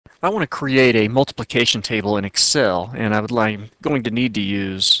I want to create a multiplication table in Excel, and I'm going to need to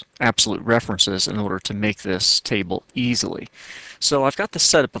use absolute references in order to make this table easily. So I've got the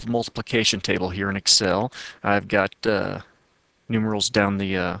setup of a multiplication table here in Excel. I've got numerals down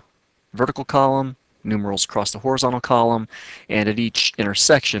the vertical column, numerals across the horizontal column, and at each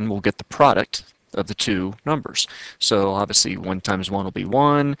intersection we'll get the product of the two numbers. So obviously 1 times 1 will be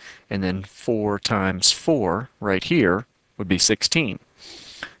 1, and then 4 times 4 right here would be 16.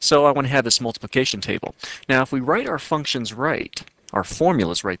 So I want to have this multiplication table. Now if we write our functions right, our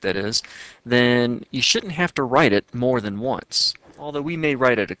formulas right that is, then you shouldn't have to write it more than once. Although we may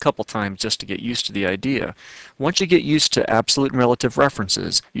write it a couple times just to get used to the idea. Once you get used to absolute and relative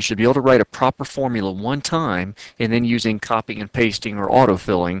references, you should be able to write a proper formula one time and then using copying and pasting or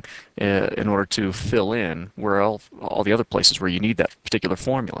autofilling in order to fill in where all the other places where you need that particular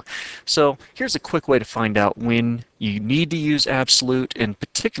formula. So here's a quick way to find out when you need to use absolute and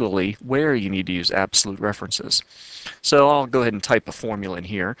particularly where you need to use absolute references. So I'll go ahead and type a formula in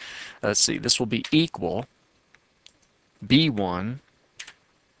here. Let's see, this will be equal B1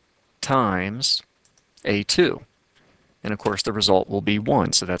 times A2. And of course the result will be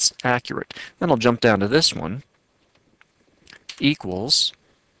 1, so that's accurate. Then I'll jump down to this one, equals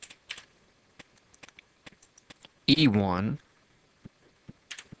E1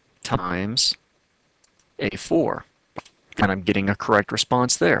 times A4. And I'm getting a correct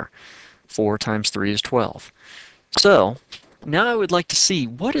response there. 4 times 3 is 12. So now I would like to see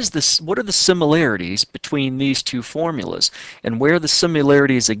what are the similarities between these two formulas, and where the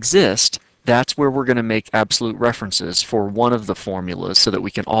similarities exist, that's where we're going to make absolute references for one of the formulas so that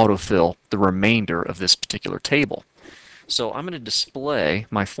we can autofill the remainder of this particular table. So I'm going to display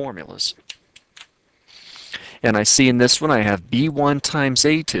my formulas. And I see in this one I have B1 times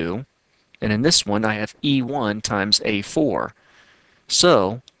A2, and in this one I have E1 times A4.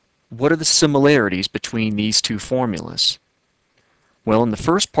 So what are the similarities between these two formulas? Well, in the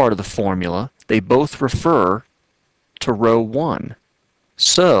first part of the formula, they both refer to row 1.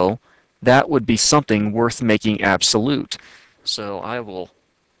 So that would be something worth making absolute. So I will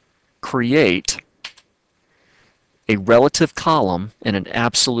create a relative column and an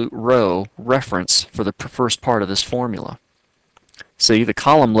absolute row reference for the first part of this formula. See, the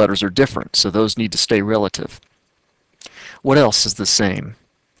column letters are different, so those need to stay relative. What else is the same?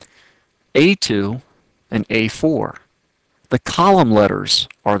 A2 and A4. The column letters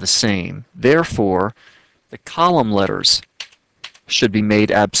are the same. Therefore, the column letters should be made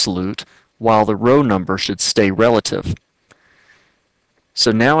absolute while the row number should stay relative.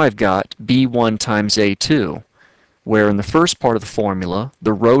 So now I've got B1 times A2, where in the first part of the formula,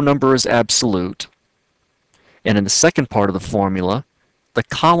 the row number is absolute, and in the second part of the formula, the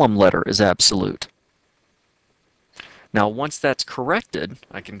column letter is absolute. Now once that's corrected,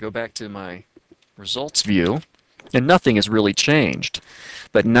 I can go back to my results view, and nothing has really changed.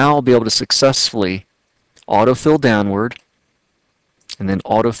 But now I'll be able to successfully autofill downward and then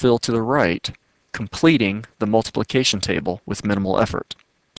autofill to the right, completing the multiplication table with minimal effort.